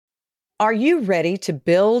Are you ready to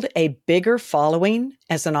build a bigger following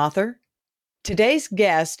as an author? Today's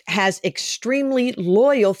guest has extremely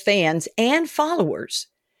loyal fans and followers,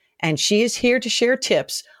 and she is here to share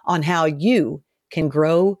tips on how you can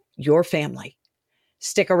grow your family.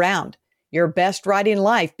 Stick around. Your best writing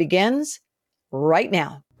life begins right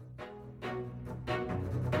now.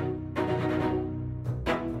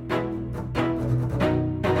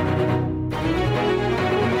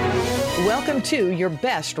 Welcome to Your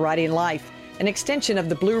Best Writing Life, an extension of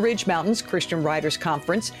the Blue Ridge Mountains Christian Writers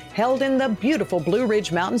Conference held in the beautiful Blue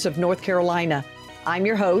Ridge Mountains of North Carolina. I'm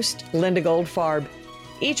your host, Linda Goldfarb.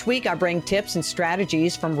 Each week, I bring tips and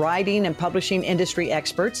strategies from writing and publishing industry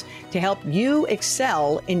experts to help you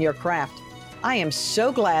excel in your craft. I am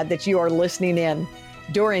so glad that you are listening in.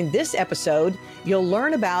 During this episode, you'll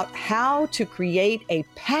learn about how to create a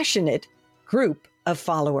passionate group of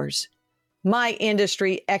followers. My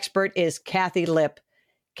industry expert is Kathi Lipp.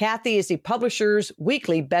 Kathi is the Publisher's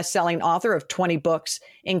Weekly best-selling author of 20 books,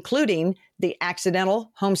 including The Accidental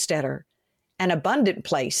Homesteader, An Abundant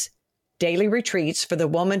Place, Daily Retreats for the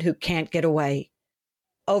Woman Who Can't Get Away,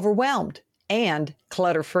 Overwhelmed, and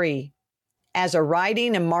Clutter-Free. As a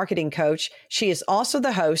writing and marketing coach, she is also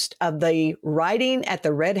the host of the Writing at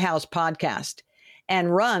the Red House podcast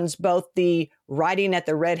and runs both the Writing at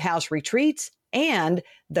the Red House retreats and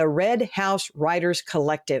the Red House Writers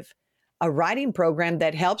Collective, a writing program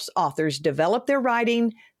that helps authors develop their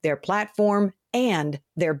writing, their platform, and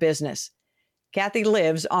their business. Kathi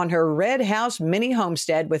lives on her Red House mini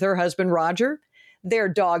homestead with her husband, Roger, their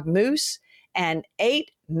dog, Moose, and 8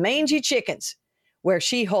 mangy chickens, where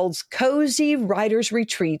she holds cozy writers'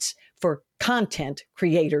 retreats for content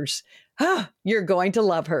creators. You're going to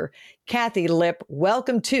love her. Kathi Lipp,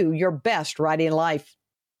 welcome to Your Best Writing Life.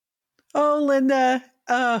 Oh, Linda,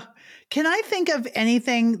 can I think of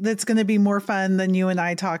anything that's going to be more fun than you and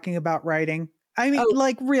I talking about writing? I mean,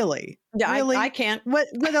 really? Yeah, really? I can't.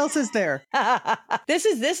 What else is there? This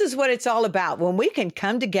is what it's all about. When we can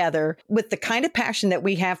come together with the kind of passion that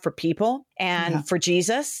we have for people and for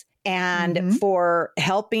Jesus and for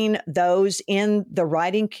helping those in the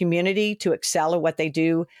writing community to excel at what they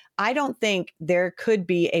do, I don't think there could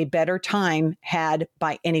be a better time had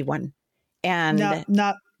by anyone. And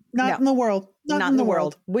Not in the world. Not in the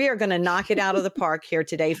world. We are going to knock it out of the park here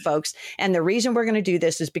today, folks. And the reason we're going to do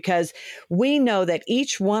this is because we know that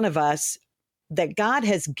each one of us, that God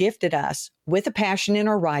has gifted us with a passion in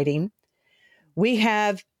our writing. We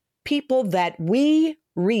have people that we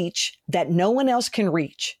reach that no one else can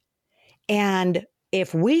reach. And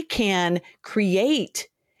if we can create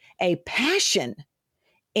a passion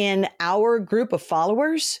in our group of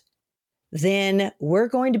followers, then we're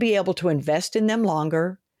going to be able to invest in them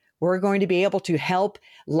longer. We're going to be able to help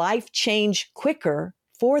life change quicker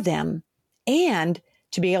for them and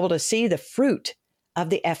to be able to see the fruit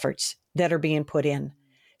of the efforts that are being put in.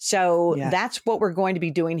 So that's what we're going to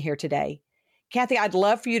be doing here today. Kathi, I'd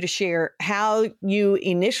love for you to share how you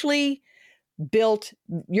initially built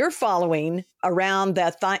your following around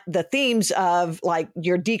the themes of like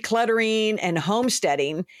your decluttering and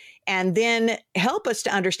homesteading, and then help us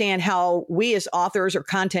to understand how we as authors or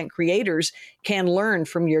content creators can learn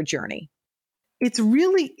from your journey. It's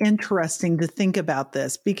really interesting to think about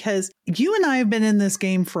this because you and I have been in this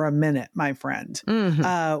game for a minute, my friend.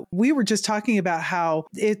 We were just talking about how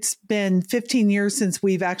it's been 15 years since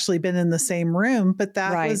we've actually been in the same room, but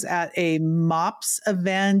that was at a MOPS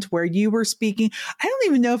event where you were speaking. I don't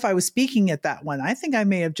even know if I was speaking at that one. I think I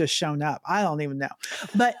may have just shown up. I don't even know.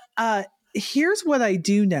 But here's what I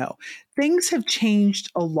do know. Things have changed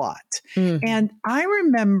a lot. And I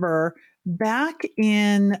remember back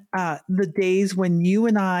in the days when you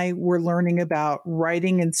and I were learning about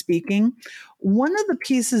writing and speaking, one of the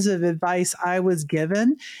pieces of advice I was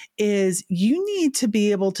given is you need to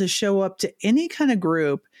be able to show up to any kind of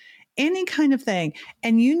group, any kind of thing,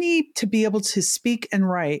 and you need to be able to speak and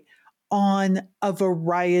write on a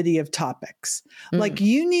variety of topics. Like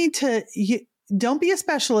you need to... don't be a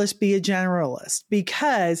specialist, be a generalist,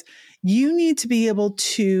 because you need to be able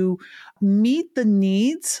to meet the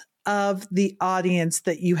needs of the audience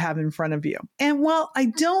that you have in front of you. And while I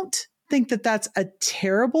don't think that that's a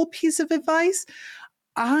terrible piece of advice,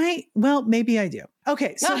 maybe I do.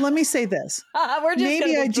 Okay, so let me say this. We're just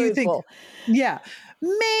maybe I do truthful.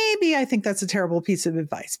 Maybe I think that's a terrible piece of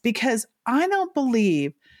advice because I don't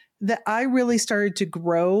believe that I really started to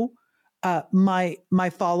grow my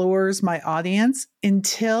followers, my audience,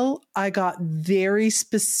 until I got very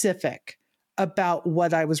specific about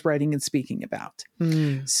what I was writing and speaking about.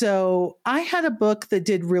 So I had a book that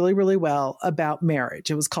did really, really well about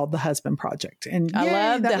marriage. It was called The Husband Project. And I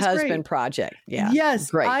love The Husband great. Project. Yeah.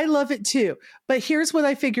 Yes, great. I love it too. But here's what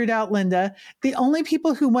I figured out, Linda. The only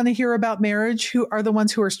people who want to hear about marriage who are the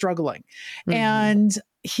ones who are struggling. And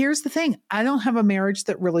here's the thing. I don't have a marriage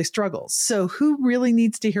that really struggles. So who really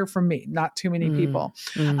needs to hear from me? Not too many people.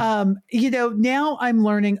 Now I'm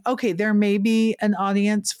learning, okay, there may be an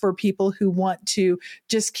audience for people who want to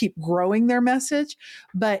just keep growing their message.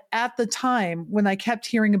 But at the time when I kept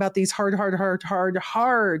hearing about these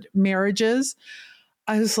hard marriages,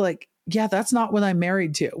 I was like, yeah, that's not what I'm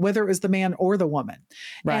married to, whether it was the man or the woman.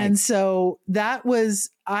 Right. And so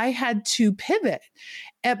I had to pivot.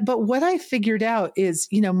 But what I figured out is,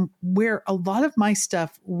 where a lot of my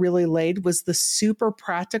stuff really laid was the super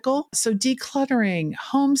practical. So decluttering,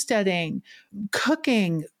 homesteading,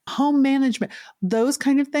 cooking, home management, those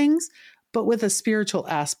kind of things, but with a spiritual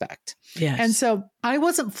aspect. Yes. And so I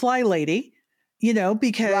wasn't Fly Lady,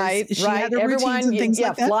 because she had her routines and things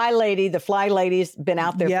like that. The Fly Lady's been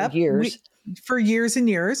out there for years. For years and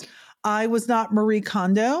years. I was not Marie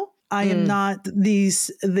Kondo. I am not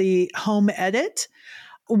the home edit.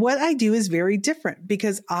 What I do is very different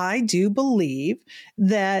because I do believe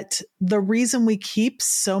that the reason we keep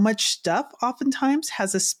so much stuff oftentimes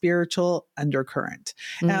has a spiritual undercurrent.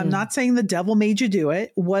 And I'm not saying the devil made you do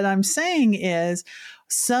it. What I'm saying is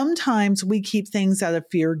sometimes we keep things out of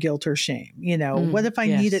fear, guilt, or shame. What if I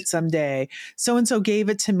need it someday? So-and-so gave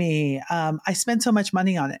it to me. I spent so much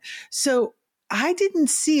money on it. So I didn't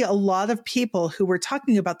see a lot of people who were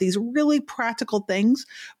talking about these really practical things,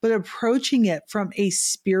 but approaching it from a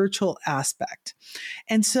spiritual aspect.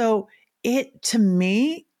 And so it, to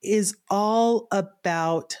me, is all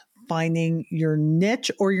about finding your niche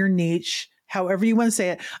or your niche, however you want to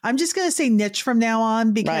say it. I'm just going to say niche from now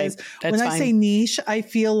on because when I say niche, I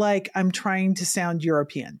feel like I'm trying to sound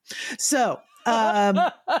European. So,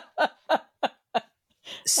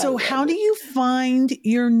 So how do you find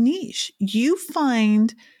your niche? You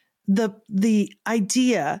find the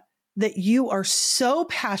idea that you are so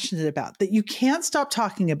passionate about that you can't stop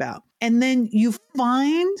talking about. And then you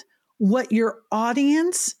find what your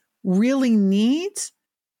audience really needs.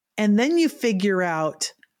 And then you figure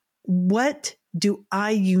out, what do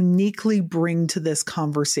I uniquely bring to this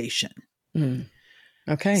conversation?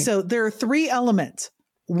 Okay. So there are three elements.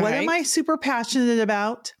 What am I super passionate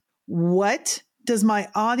about? What does my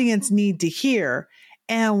audience need to hear?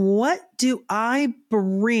 And what do I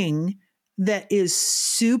bring that is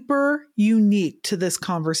super unique to this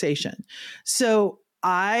conversation? So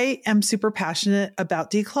I am super passionate about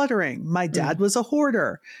decluttering. My dad was a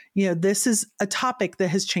hoarder. This is a topic that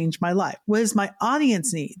has changed my life. What does my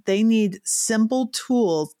audience need? They need simple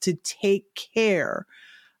tools to take care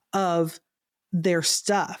of their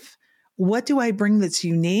stuff. What do I bring that's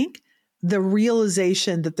unique? The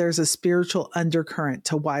realization that there's a spiritual undercurrent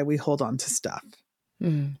to why we hold on to stuff.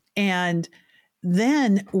 And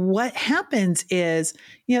then what happens is,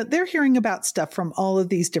 they're hearing about stuff from all of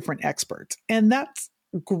these different experts, and that's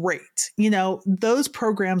great. Those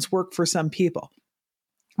programs work for some people.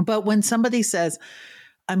 But when somebody says,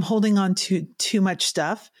 I'm holding on to too much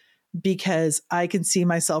stuff because I can see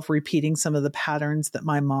myself repeating some of the patterns that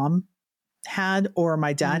my mom had or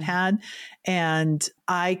my dad had, and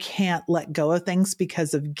I can't let go of things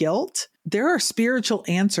because of guilt. There are spiritual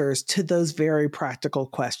answers to those very practical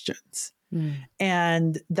questions.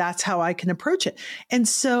 And that's how I can approach it. And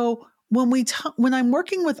so when I'm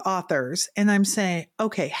working with authors and I'm saying,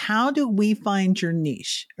 okay, how do we find your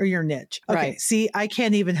niche or your niche? Okay. See, I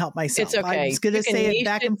can't even help myself. It's okay. I was going to say it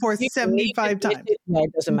back and forth 75 times. No,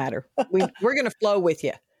 it doesn't matter. We're going to flow with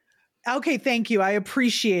you. Okay, thank you. I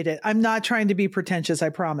appreciate it. I'm not trying to be pretentious, I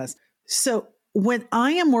promise. So when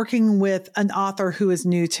I am working with an author who is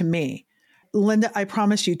new to me, Linda, I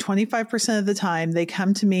promise you 25% of the time they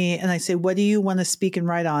come to me and I say, what do you want to speak and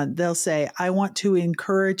write on? They'll say, I want to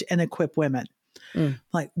encourage and equip women.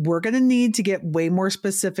 Like, we're going to need to get way more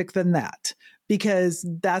specific than that because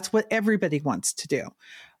that's what everybody wants to do.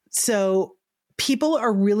 So people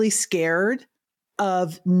are really scared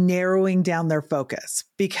of narrowing down their focus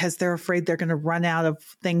because they're afraid they're going to run out of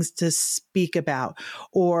things to speak about,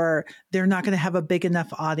 or they're not going to have a big enough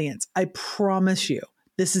audience. I promise you,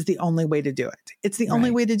 this is the only way to do it. It's the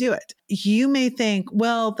only way to do it. You may think,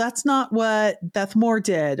 well, that's not what Beth Moore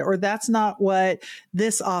did, or that's not what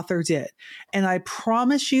this author did. And I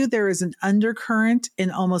promise you, there is an undercurrent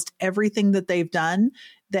in almost everything that they've done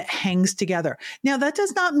that hangs together. Now, that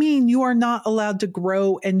does not mean you are not allowed to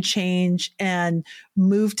grow and change and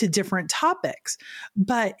move to different topics,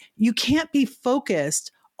 but you can't be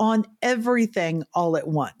focused on everything all at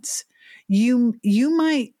once. You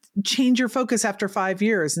might change your focus after 5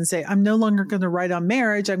 years and say, I'm no longer going to write on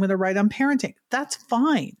marriage. I'm going to write on parenting. That's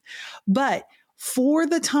fine. But for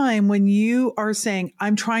the time when you are saying,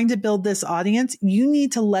 I'm trying to build this audience, you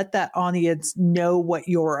need to let that audience know what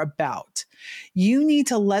you're about. You need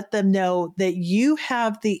to let them know that you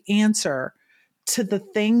have the answer to the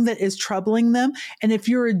thing that is troubling them. And if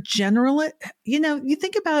you're a generalist, you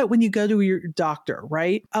think about it when you go to your doctor,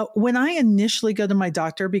 right? When I initially go to my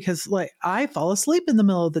doctor, because I fall asleep in the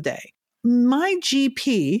middle of the day, my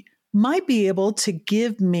GP might be able to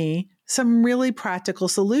give me some really practical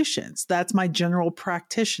solutions. That's my general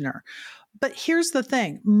practitioner. But here's the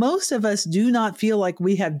thing. Most of us do not feel like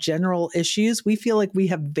we have general issues. We feel like we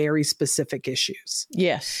have very specific issues.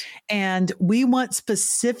 Yes. And we want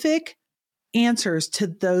specific answers to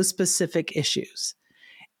those specific issues.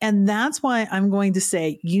 And that's why I'm going to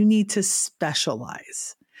say you need to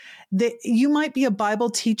specialize. You might be a Bible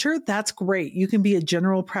teacher. That's great. You can be a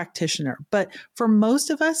general practitioner. But for most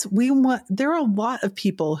of us, there are a lot of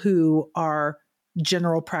people who are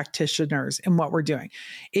general practitioners in what we're doing.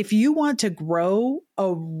 If you want to grow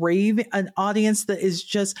an audience that is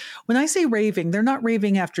just, when I say raving, they're not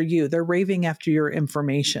raving after you, they're raving after your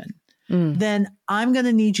information. Then I'm going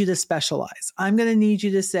to need you to specialize. I'm going to need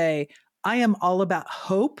you to say, I am all about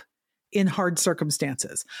hope in hard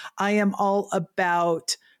circumstances. I am all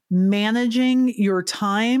about managing your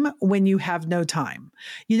time when you have no time.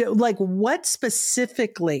 What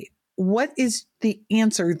is the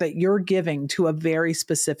answer that you're giving to a very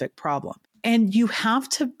specific problem? And you have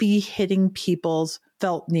to be hitting people's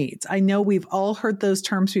felt needs. I know we've all heard those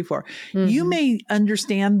terms before. Mm-hmm. You may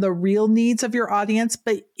understand the real needs of your audience,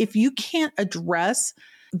 but if you can't address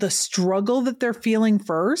the struggle that they're feeling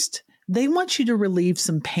first, they want you to relieve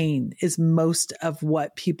some pain is most of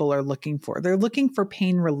what people are looking for. They're looking for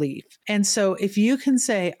pain relief. And so if you can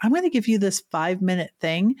say, I'm going to give you this 5-minute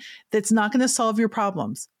thing that's not going to solve your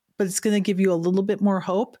problems, but it's going to give you a little bit more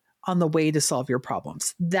hope on the way to solve your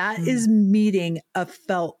problems. That is meeting a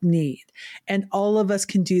felt need. And all of us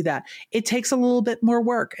can do that. It takes a little bit more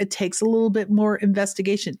work. It takes a little bit more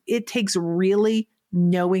investigation. It takes really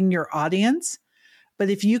knowing your audience.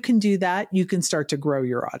 But if you can do that, you can start to grow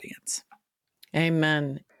your audience.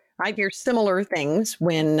 Amen. I hear similar things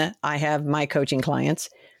when I have my coaching clients.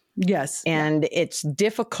 Yes. And it's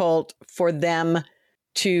difficult for them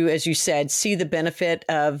to, as you said, see the benefit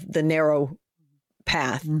of the narrow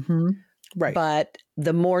path. Mm-hmm. Right. But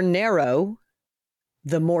the more narrow,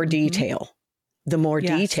 the more detail. The more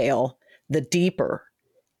detail, the deeper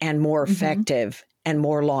and more effective and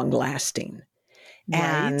more long lasting. Right.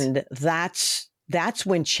 And that's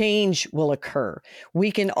when change will occur.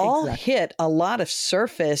 We can all hit a lot of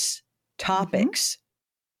surface topics.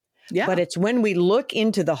 Yeah. But it's when we look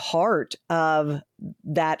into the heart of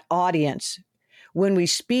that audience, when we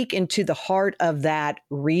speak into the heart of that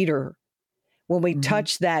reader, when we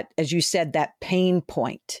touch that, as you said, that pain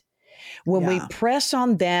point, when we press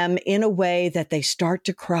on them in a way that they start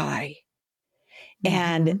to cry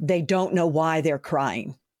and they don't know why they're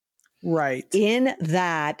crying. Right. In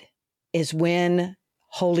that is when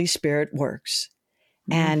Holy Spirit works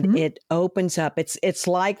and it opens up. It's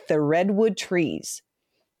like the redwood trees.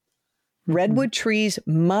 Redwood trees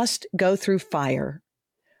must go through fire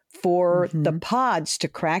for the pods to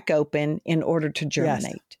crack open in order to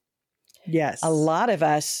germinate. Yes. A lot of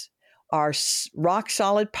us are rock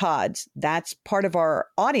solid pods. That's part of our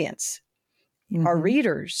audience, our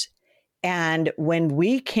readers. And when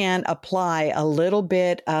we can apply a little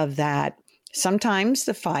bit of that, sometimes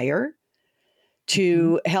the fire,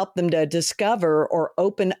 to help them to discover or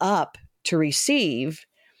open up to receive,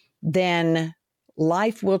 then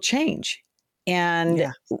life will change.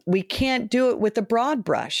 And we can't do it with a broad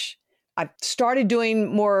brush. I've started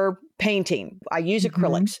doing more painting. I use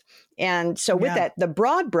acrylics. And so with that, the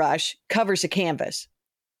broad brush covers a canvas.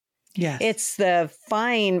 Yes. It's the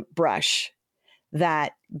fine brush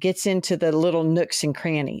that gets into the little nooks and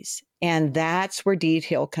crannies. And that's where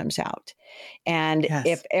detail comes out. And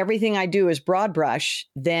if everything I do is broad brush,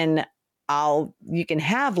 then you can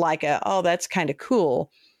have like that's kind of cool.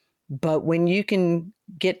 But when you can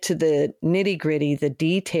get to the nitty gritty, the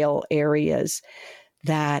detail areas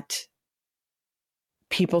that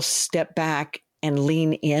people step back and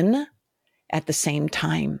lean in at the same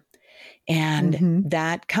time. And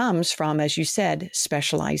that comes from, as you said,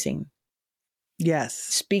 specializing. Yes.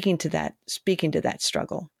 Speaking to that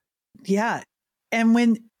struggle. Yeah. And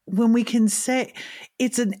when we can say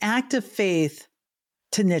it's an act of faith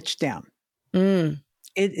to niche down.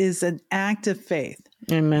 It is an act of faith.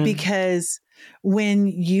 Amen. Because when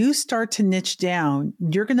you start to niche down,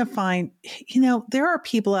 you're going to find, there are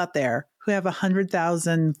people out there who have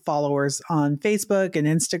 100,000 followers on Facebook and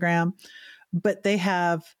Instagram, but they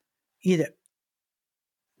have,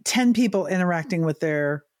 10 people interacting with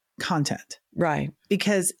their content. Right.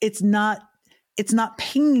 Because it's not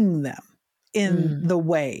pinging them in the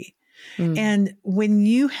way. And when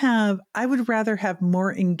I would rather have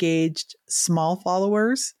more engaged small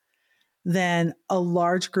followers than a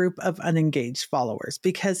large group of unengaged followers,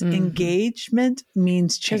 because engagement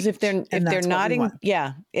means change. Because if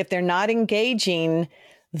they're not engaging,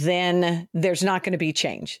 then there's not going to be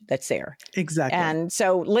change that's there. Exactly. And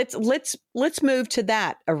so let's move to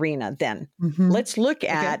that arena then. Let's look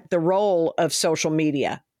at the role of social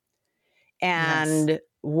media and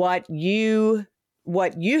what you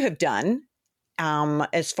have done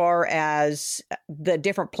as far as the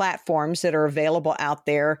different platforms that are available out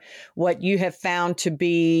there, what you have found to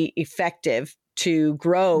be effective to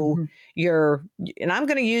grow your, and I'm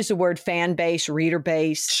going to use the word fan base, reader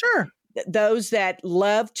base. Sure. Those that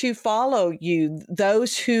love to follow you,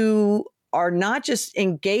 those who are not just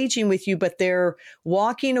engaging with you, but they're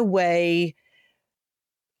walking away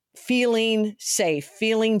feeling safe,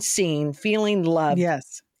 feeling seen, feeling loved.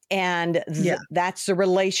 Yes. And that's the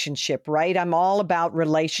relationship, right? I'm all about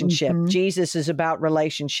relationship. Jesus is about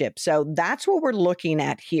relationship. So that's what we're looking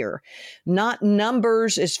at here. Not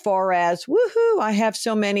numbers as far as, woohoo, I have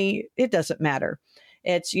so many. It doesn't matter.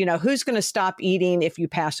 It's, who's going to stop eating if you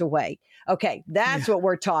pass away? Okay, that's what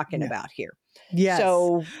we're talking about here. Yes.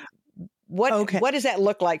 So what does that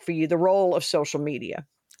look like for you, the role of social media?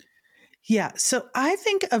 Yeah. So I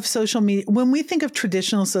think of social media, when we think of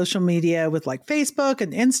traditional social media with like Facebook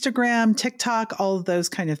and Instagram, TikTok, all of those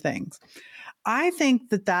kind of things, I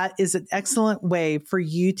think that is an excellent way for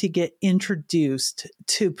you to get introduced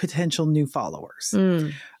to potential new followers.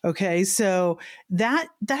 Okay. So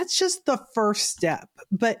that's just the first step.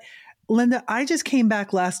 But Linda, I just came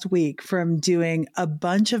back last week from doing a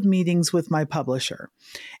bunch of meetings with my publisher.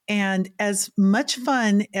 And as much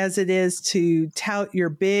fun as it is to tout your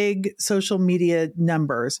big social media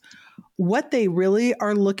numbers, what they really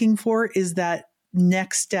are looking for is that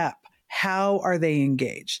next step. How are they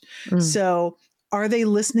engaged? So are they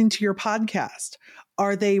listening to your podcast?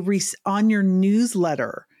 Are they on your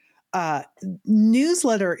newsletter?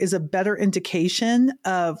 Newsletter is a better indication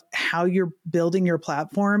of how you're building your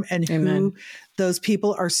platform and who those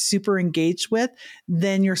people are super engaged with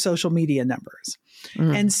than your social media numbers.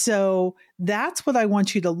 And so that's what I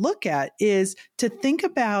want you to look at, is to think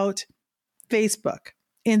about Facebook,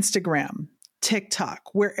 Instagram,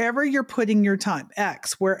 TikTok, wherever you're putting your time,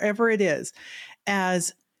 X, wherever it is,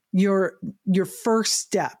 as your first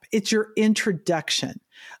step. It's your introduction.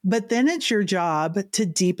 But then it's your job to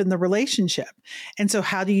deepen the relationship. And so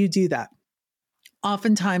how do you do that?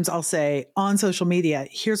 Oftentimes I'll say on social media,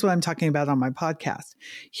 here's what I'm talking about on my podcast.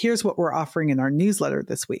 Here's what we're offering in our newsletter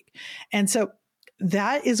this week. And so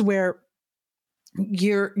that is where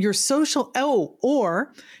your social,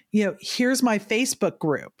 here's my Facebook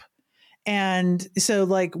group. And so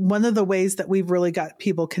like one of the ways that we've really got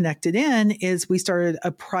people connected in is we started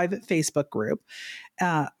a private Facebook group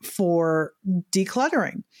for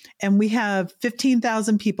decluttering. And we have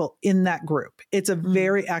 15,000 people in that group. It's a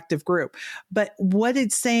very active group. But what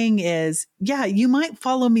it's saying is, you might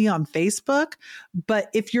follow me on Facebook, but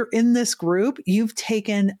if you're in this group, you've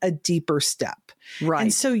taken a deeper step. Right.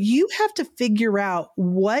 And so you have to figure out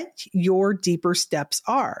what your deeper steps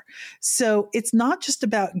are. So it's not just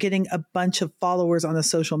about getting a bunch of followers on a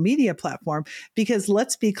social media platform, because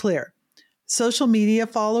let's be clear, social media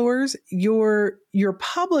followers, your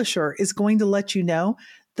publisher is going to let you know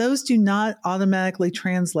those do not automatically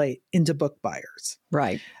translate into book buyers.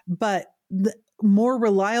 Right. But the more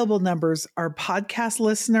reliable numbers are podcast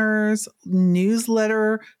listeners,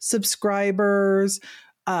 newsletter subscribers,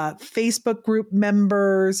 Facebook group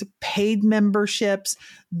members, paid memberships.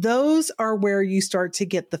 Those are where you start to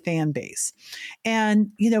get the fan base.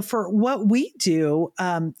 And, for what we do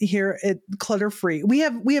here at Clutter Free, we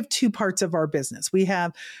have two parts of our business. We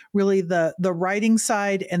have really the writing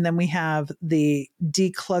side, and then we have the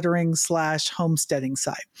decluttering / homesteading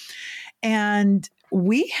side. And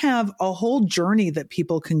we have a whole journey that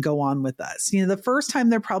people can go on with us. The first time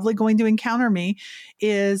they're probably going to encounter me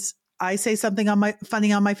is I say something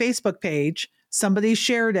funny on my Facebook page, somebody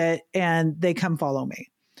shared it, and they come follow me.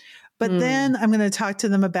 But then I'm going to talk to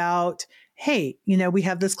them about, hey, we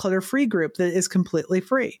have this Clutter Free group that is completely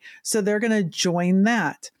free. So they're going to join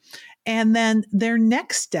that. And then their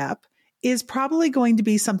next step is probably going to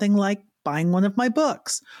be something like buying one of my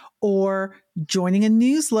books or joining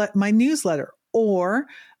my newsletter, or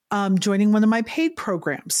joining one of my paid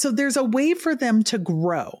programs. So there's a way for them to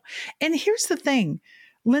grow. And here's the thing,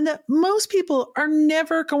 Linda, most people are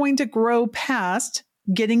never going to grow past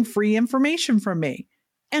getting free information from me.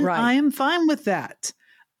 And I am fine with that.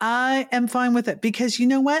 I am fine with it because you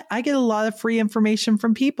know what? I get a lot of free information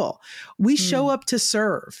from people. We show up to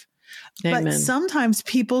serve. Amen. But sometimes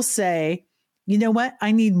people say, you know what?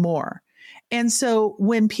 I need more. And so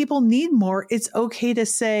when people need more, it's okay to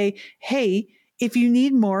say, hey, if you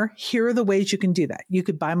need more, here are the ways you can do that. You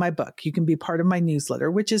could buy my book. You can be part of my newsletter,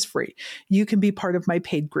 which is free. You can be part of my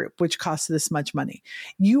paid group, which costs this much money.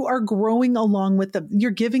 You are growing along with them. You're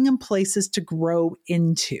giving them places to grow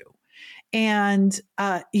into. And,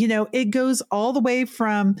 it goes all the way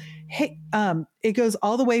from, here's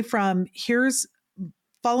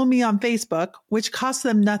follow me on Facebook, which costs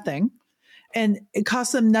them nothing. And it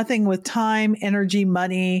costs them nothing with time, energy,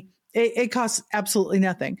 money. It costs absolutely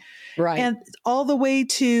nothing. Right. And all the way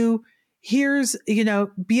to here's,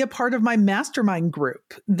 be a part of my mastermind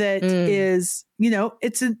group that is,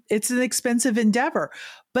 it's an expensive endeavor.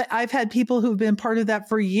 But I've had people who've been part of that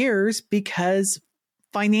for years because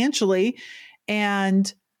financially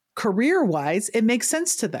and career wise, it makes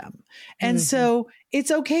sense to them. And so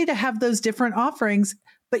it's okay to have those different offerings,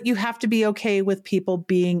 but you have to be okay with people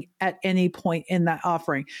being at any point in that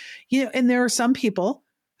offering. And there are some people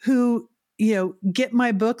who, get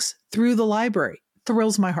my books through the library.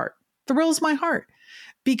 Thrills my heart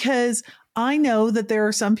because I know that there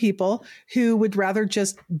are some people who would rather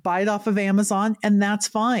just buy it off of Amazon, and that's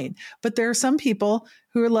fine. But there are some people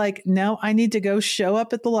who are like, no, I need to go show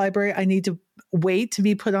up at the library. I need to wait to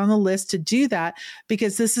be put on the list to do that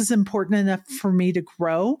because this is important enough for me to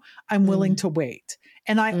grow. I'm willing to wait.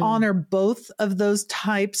 And I honor both of those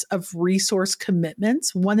types of resource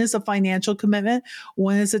commitments. One is a financial commitment.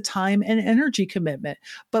 One is a time and energy commitment.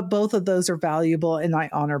 But both of those are valuable, and I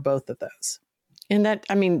honor both of those. And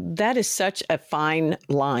that is such a fine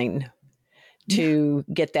line to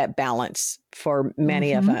get that balance for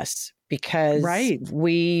many of us because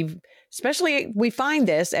we find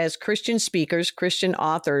this as Christian speakers, Christian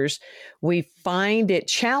authors, we find it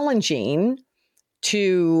challenging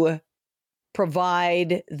to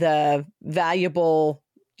provide the valuable,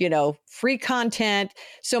 free content.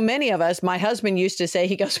 So many of us, my husband used to say,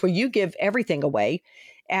 he goes, well, you give everything away.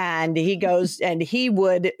 And he goes, and he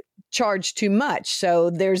would charge too much. So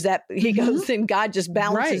there's that, he goes, and God just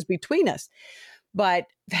balances between us. But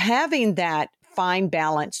having that fine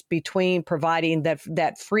balance between providing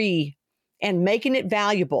that free and making it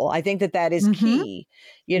valuable, I think that is key.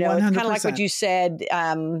 It's kind of like what you said.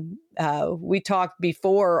 We talked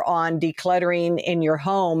before on decluttering in your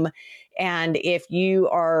home. And if you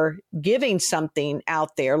are giving something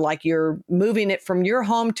out there, like you're moving it from your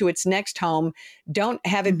home to its next home, don't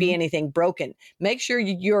have it be anything broken. Make sure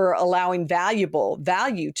you're allowing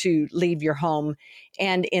value to leave your home.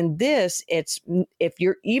 And in this,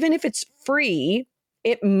 even if it's free,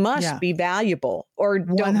 it must be valuable, or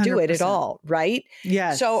don't 100%. Do it at all, right?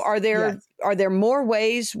 Yes. So are there more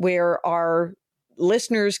ways where our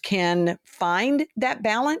listeners can find that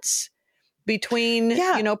balance between,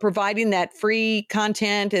 providing that free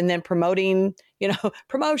content and then promoting,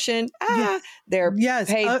 promotion, their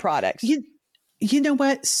paid products? You know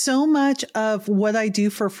what? So much of what I do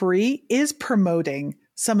for free is promoting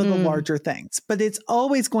some of the larger things, but it's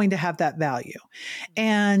always going to have that value.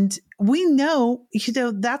 And we know,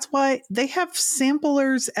 that's why they have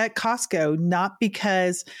samplers at Costco, not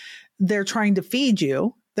because they're trying to feed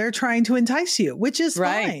you. They're trying to entice you, which is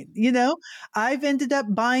fine. I've ended up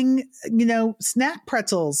buying, snack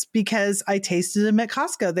pretzels because I tasted them at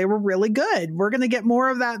Costco. They were really good. We're going to get more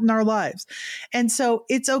of that in our lives. And so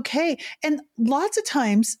it's okay. And lots of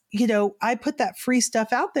times, I put that free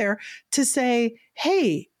stuff out there to say,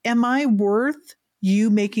 hey, am I worth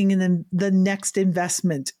you making the next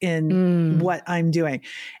investment in what I'm doing?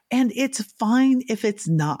 And it's fine if it's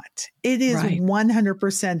not. It is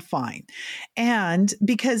 100% fine. And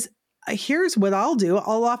because here's what I'll do.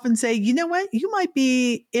 I'll often say, you know what? You might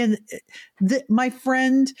be my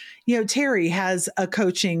friend, Terry has a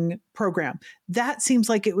coaching program. That seems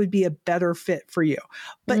like it would be a better fit for you.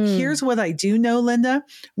 But here's what I do know, Linda.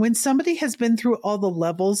 When somebody has been through all the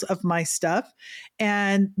levels of my stuff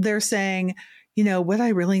and they're saying, what I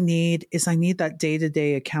really need is I need that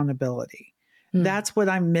day-to-day accountability. That's what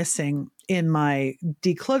I'm missing in my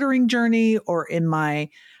decluttering journey or in my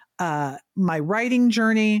writing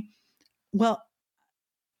journey. Well,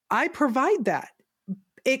 I provide that.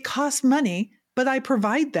 It costs money, but I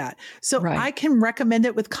provide that. So Right. I can recommend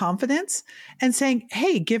it with confidence and saying,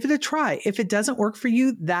 hey, give it a try. If it doesn't work for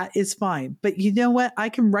you, that is fine. But you know what? I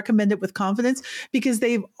can recommend it with confidence because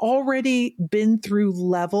they've already been through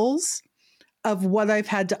levels of what I've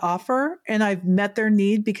had to offer, and I've met their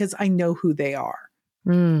need because I know who they are.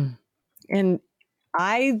 Mm. And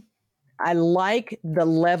I like the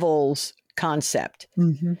levels concept.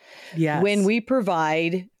 Mm-hmm. Yes. When we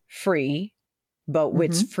provide free, but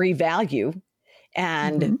with free value,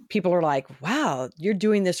 and people are like, wow, you're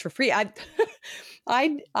doing this for free.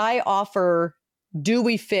 I offer, do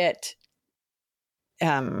we fit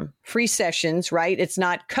free sessions, right? It's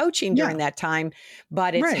not coaching during that time,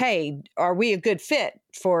 but it's, hey, are we a good fit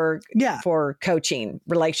for coaching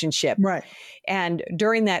relationship? Right. And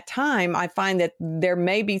during that time, I find that there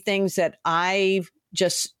may be things that I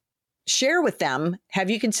just share with them. Have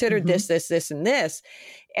you considered this, and this?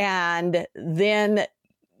 And then,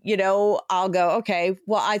 I'll go, okay,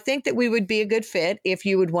 well, I think that we would be a good fit if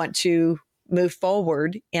you would want to move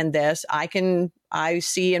forward in this. I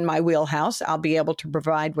see in my wheelhouse, I'll be able to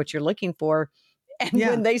provide what you're looking for. And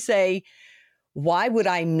when they say, why would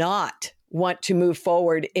I not want to move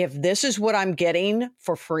forward if this is what I'm getting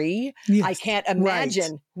for free? Yes, I can't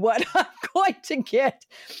imagine what I'm going to get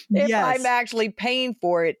if I'm actually paying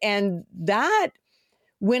for it. And that,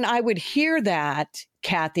 when I would hear that,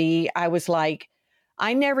 Kathi, I was like,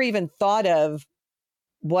 I never even thought of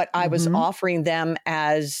what I was offering them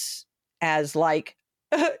as like,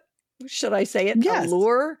 should I say it? A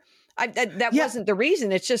lure? That wasn't the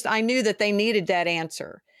reason. It's just, I knew that they needed that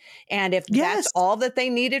answer. And if that's all that they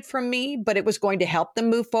needed from me, but it was going to help them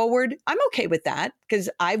move forward, I'm okay with that because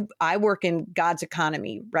I work in God's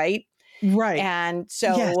economy, right? Right. And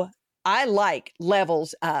so I like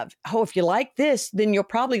levels of, if you like this, then you'll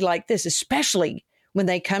probably like this, especially when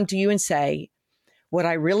they come to you and say, what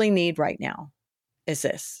I really need right now is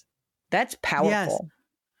this. That's powerful. Yes.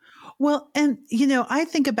 Well, and I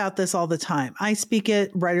think about this all the time. I speak at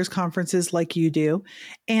writers' conferences like you do,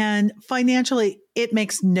 and financially, it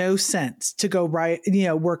makes no sense to go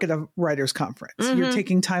work at a writers' conference. You're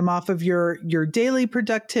taking time off of your daily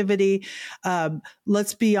productivity.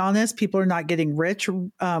 Let's be honest, people are not getting rich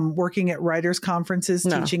working at writers' conferences,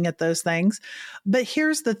 teaching at those things. But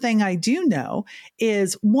here's the thing I do know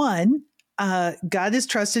is one, God has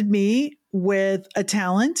trusted me with a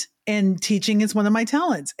talent, and teaching is one of my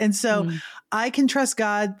talents. And so I can trust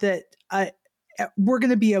God that we're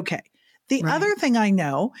going to be okay. The other thing I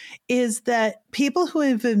know is that people who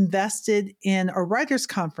have invested in a writers'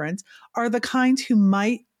 conference are the kind who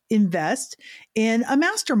might invest in a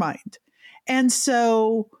mastermind. And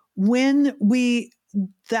so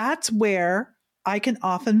that's where I can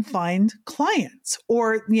often find clients,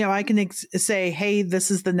 or, I can say, hey,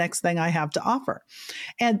 this is the next thing I have to offer.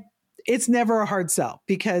 And it's never a hard sell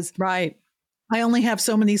because I only have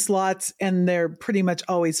so many slots and they're pretty much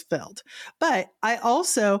always filled. But I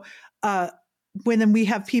also, when we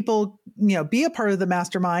have people, be a part of the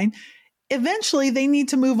mastermind, eventually they need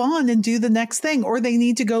to move on and do the next thing, or they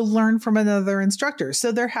need to go learn from another instructor.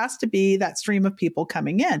 So there has to be that stream of people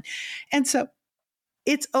coming in. And so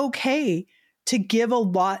it's okay to give a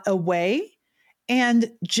lot away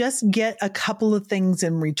and just get a couple of things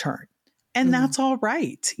in return. And that's all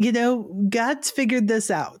right. God's figured this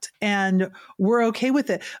out and we're okay with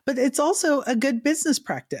it. But it's also a good business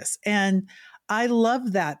practice. And I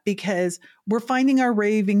love that because we're finding our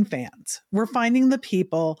raving fans. We're finding the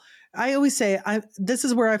people. I always say, this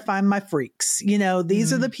is where I find my freaks.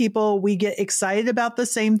 These are the people, we get excited about the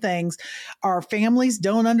same things. Our families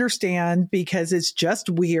don't understand because it's just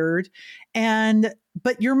weird.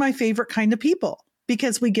 But you're my favorite kind of people,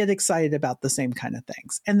 because we get excited about the same kind of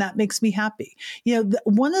things. And that makes me happy.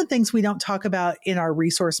 One of the things we don't talk about in our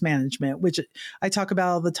resource management, which I talk about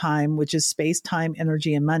all the time, which is space, time,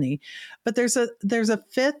 energy, and money. But there's a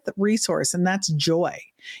fifth resource, and that's joy.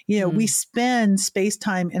 We spend space,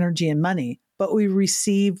 time, energy, and money, but we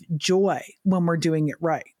receive joy when we're doing it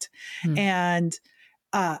right. And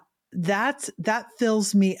that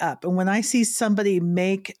fills me up. And when I see somebody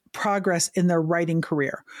make progress in their writing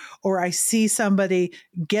career, or I see somebody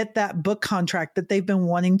get that book contract that they've been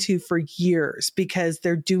wanting to for years because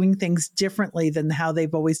they're doing things differently than how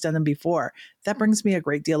they've always done them before, that brings me a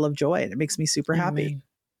great deal of joy, and it makes me super happy.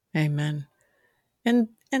 Amen. And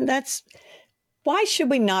that's, why should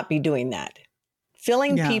we not be doing that?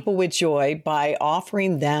 Filling people with joy by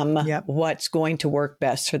offering them what's going to work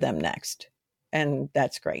best for them next. And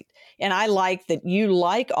that's great. And I like that you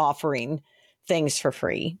like offering things for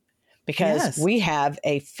free, because we have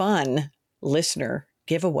a fun listener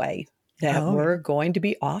giveaway that we're going to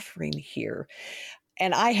be offering here.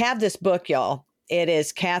 And I have this book, y'all. It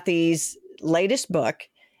is Kathy's latest book,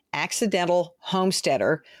 Accidental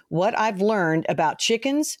Homesteader: What I've Learned About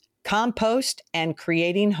Chickens, Compost, and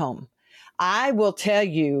Creating Home. I will tell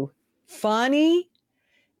you, funny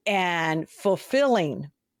and fulfilling.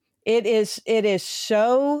 It is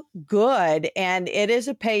so good, and it is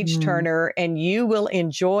a page turner, and you will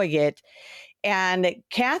enjoy it. And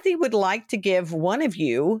Kathi would like to give one of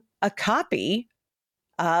you a copy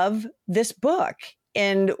of this book.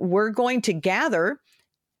 And we're going to gather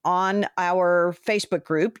on our Facebook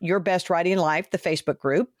group, Your Best Writing Life, the Facebook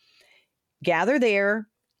group. Gather there,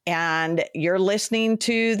 and you're listening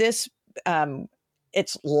to this.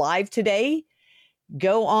 It's live today.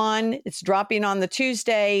 Go on. It's dropping on the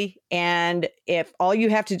Tuesday. And if all you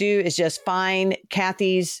have to do is just find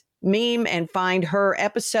Kathy's meme and find her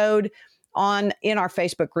episode in our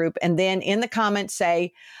Facebook group, and then in the comments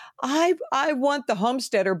say, I want the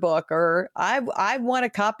Homesteader book, or I want a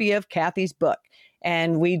copy of Kathy's book.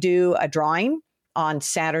 And we do a drawing on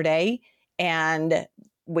Saturday, and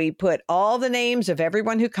we put all the names of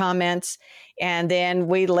everyone who comments, and then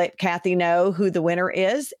we let Kathi know who the winner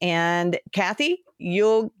is. And Kathi,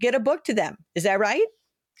 you'll get a book to them. Is that right?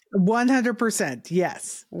 100%.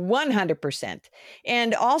 Yes. 100%.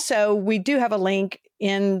 And also, we do have a link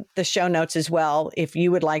in the show notes as well, if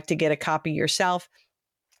you would like to get a copy yourself.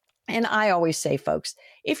 And I always say, folks,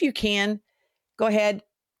 if you can, go ahead,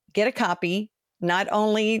 get a copy. Not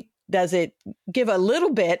only does it give a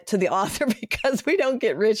little bit to the author, because we don't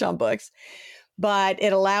get rich on books, but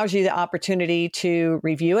it allows you the opportunity to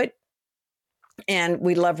review it. And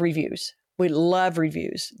we love reviews. We love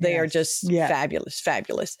reviews. They are just fabulous,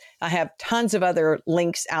 fabulous. I have tons of other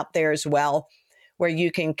links out there as well, where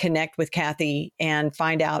you can connect with Kathi and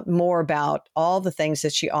find out more about all the things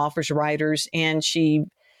that she offers writers. And she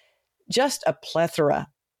just a plethora.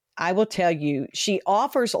 I will tell you, she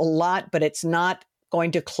offers a lot, but it's not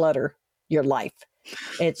going to clutter your life.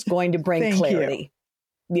 It's going to bring clarity.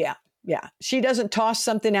 Yeah. Yeah. She doesn't toss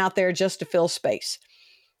something out there just to fill space.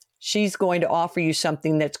 She's going to offer you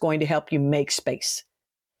something that's going to help you make space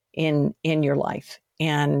in your life,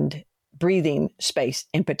 and breathing space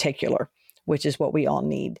in particular, which is what we all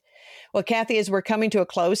need. Well, Kathi, as we're coming to a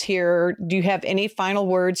close here, do you have any final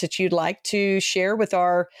words that you'd like to share with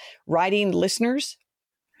our writing listeners?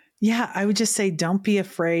 Yeah, I would just say, don't be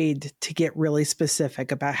afraid to get really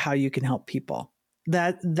specific about how you can help people.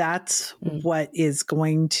 That's what is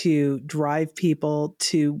going to drive people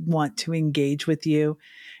to want to engage with you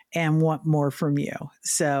and want more from you.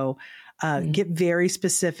 So get very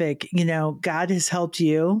specific. You know, God has helped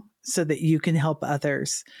you so that you can help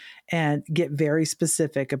others, and get very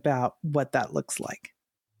specific about what that looks like.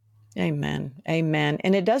 Amen. Amen.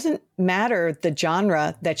 And it doesn't matter the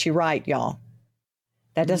genre that you write, y'all.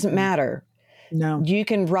 That doesn't matter. No. You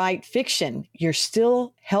can write fiction. You're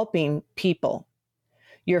still helping people.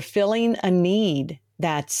 You're filling a need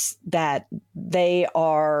that they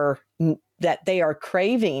are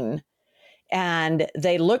craving, and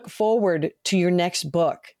they look forward to your next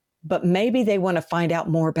book, but maybe they want to find out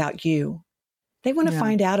more about you. They want to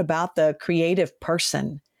find out about the creative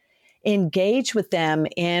person. Engage with them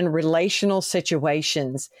in relational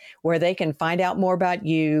situations where they can find out more about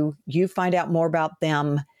you, you find out more about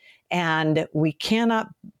them. And we cannot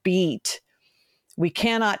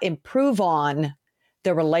improve on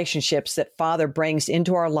the relationships that Father brings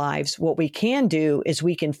into our lives. What we can do is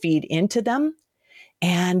we can feed into them,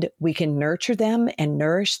 and we can nurture them and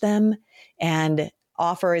nourish them, and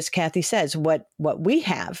offer, as Kathi says, what we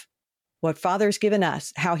have, what Father has given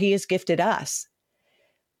us, how he has gifted us.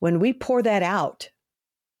 When we pour that out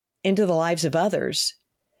into the lives of others,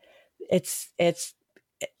 it's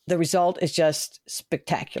the result is just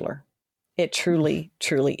spectacular. It truly,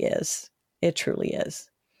 truly is. It truly is.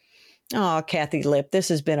 Oh, Kathi Lipp, this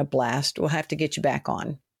has been a blast. We'll have to get you back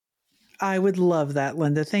on. I would love that,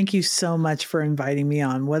 Linda. Thank you so much for inviting me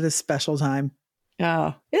on. What a special time.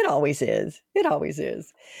 Oh, it always is. It always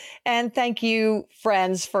is. And thank you,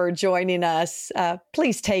 friends, for joining us.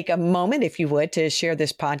 Please take a moment, if you would, to share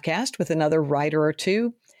this podcast with another writer or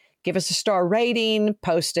two. Give us a star rating,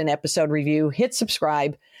 post an episode review, hit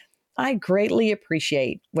subscribe. I greatly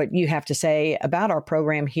appreciate what you have to say about our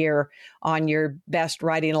program here on Your Best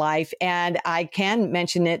Writing Life. And I can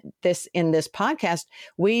mention in this podcast,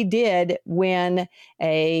 we did win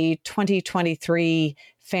a 2023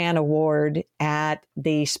 fan award at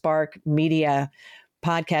the Spark Media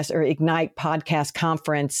podcast, or Ignite podcast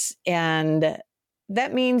conference. And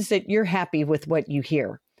that means that you're happy with what you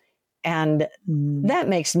hear. And that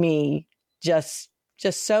makes me just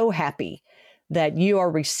so happy that you are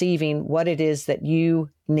receiving what it is that you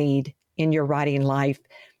need in your writing life.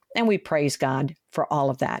 And we praise God for all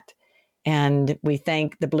of that. And we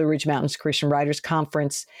thank the Blue Ridge Mountains Christian Writers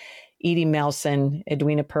Conference, Edie Melson,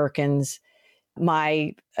 Edwina Perkins,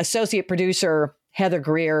 my associate producer, Heather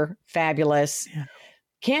Greer, fabulous.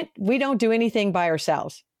 Yeah. We don't do anything by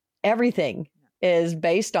ourselves. Everything is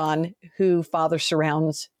based on who Father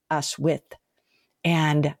surrounds us with.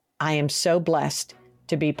 And I am so blessed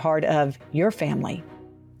to be part of your family.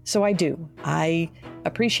 So I do. I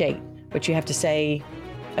appreciate what you have to say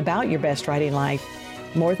about your best writing life.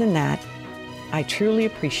 More than that, I truly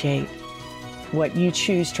appreciate what you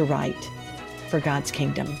choose to write for God's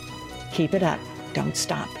kingdom. Keep it up. Don't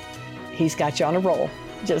stop. He's got you on a roll.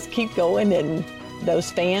 Just keep going, and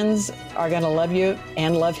those fans are going to love you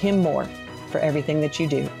and love him more for everything that you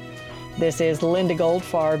do. This is Linda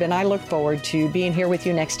Goldfarb, and I look forward to being here with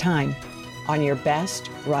you next time on Your Best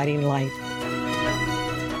Writing Life.